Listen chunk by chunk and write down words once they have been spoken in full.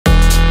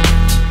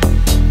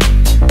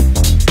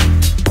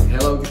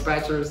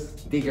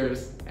dispatchers,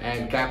 diggers,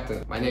 and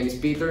captain. My name is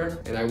Peter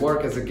and I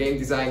work as a game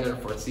designer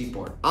for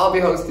Seaport. I'll be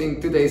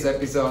hosting today's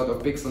episode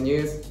of Pixel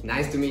News.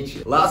 Nice to meet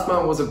you. Last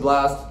month was a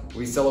blast.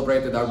 We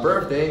celebrated our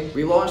birthday,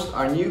 we launched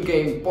our new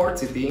game Port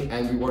City,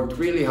 and we worked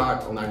really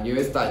hard on our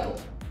newest title.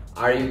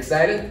 Are you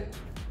excited?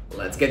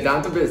 Let's get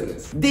down to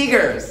business.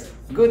 Diggers!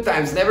 Good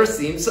times never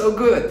seem so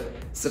good.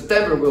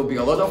 September will be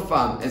a lot of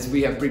fun as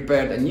we have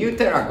prepared a new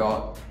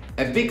TerraGod,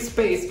 a big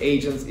space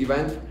agents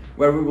event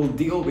where we will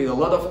deal with a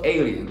lot of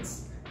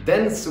aliens,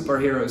 then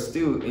Superheroes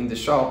 2 in the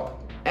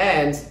shop,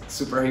 and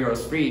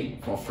Superheroes 3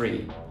 for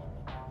free.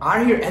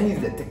 Are here any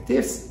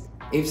detectives?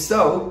 If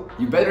so,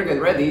 you better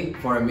get ready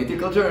for a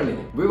mythical journey.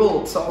 We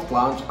will soft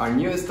launch our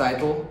newest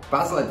title,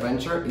 Puzzle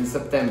Adventure, in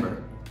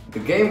September. The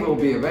game will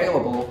be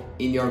available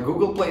in your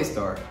Google Play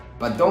Store,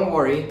 but don't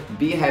worry,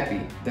 be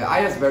happy, the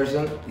iOS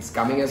version is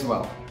coming as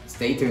well.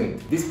 Stay tuned.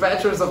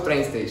 Dispatchers of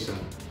TrainStation.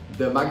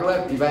 The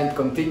Maglev event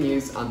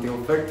continues until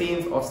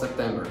 13th of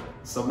September,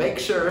 so make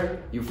sure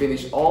you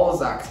finish all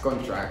Zach's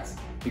contracts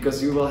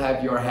because you will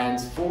have your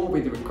hands full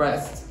with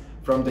requests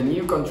from the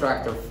new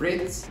contractor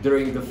Fritz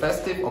during the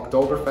festive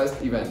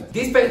Oktoberfest event.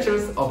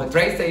 Dispatchers of a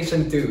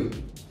TrainStation 2.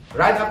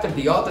 Right after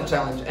the auto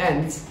challenge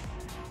ends,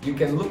 you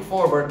can look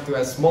forward to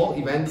a small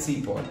event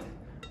Seaport.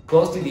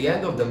 Close to the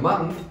end of the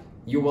month,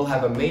 you will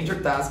have a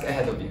major task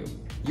ahead of you.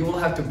 You will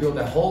have to build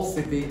a whole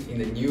city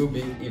in a new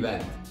big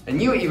event. A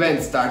new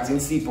event starts in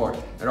Seaport.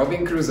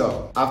 Robin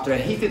Crusoe. After a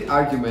heated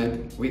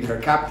argument with her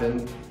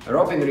captain,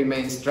 Robin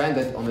remains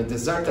stranded on a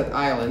deserted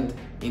island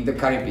in the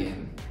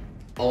Caribbean.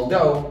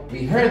 Although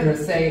we heard her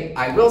say,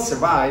 "I will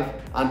survive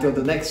until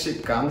the next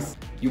ship comes,"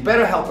 you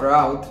better help her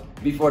out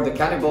before the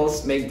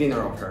cannibals make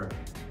dinner of her.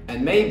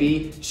 And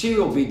maybe she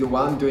will be the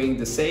one doing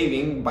the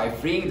saving by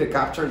freeing the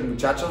captured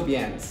muchacho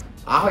Viens.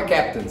 Ahoy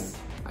captains!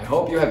 I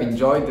hope you have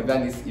enjoyed the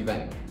Venice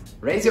event.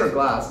 Raise your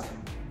glass,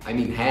 I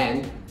mean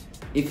hand,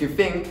 if you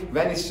think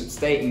Venice should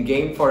stay in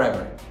game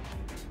forever.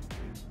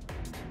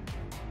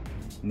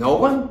 No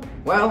one?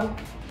 Well,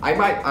 I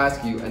might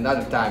ask you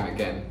another time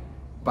again.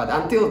 But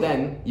until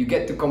then, you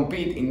get to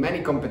compete in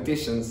many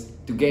competitions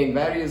to gain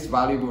various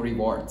valuable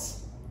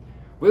rewards.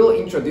 We'll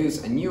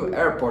introduce a new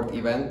airport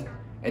event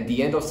at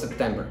the end of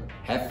September.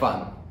 Have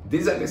fun!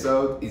 This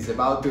episode is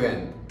about to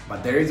end,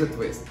 but there is a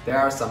twist. There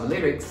are some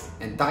lyrics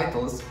and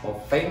titles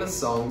of famous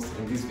songs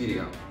in this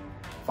video.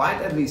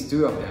 Find at least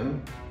 2 of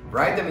them,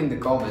 write them in the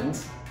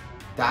comments,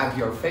 tag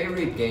your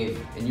favorite game,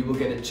 and you will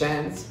get a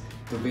chance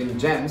to win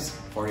gems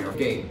for your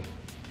game.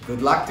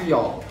 Good luck to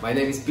y'all! My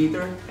name is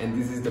Peter and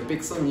this is the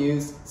Pixel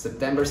News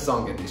September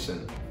Song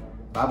Edition.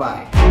 Bye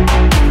bye!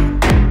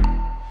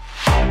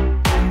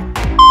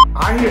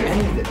 Are here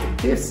any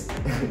detectives?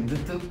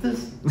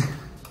 Detectives?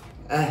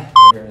 Are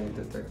here any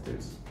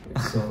detectives?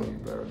 If so, you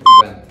better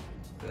event.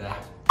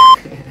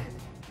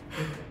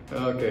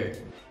 Okay.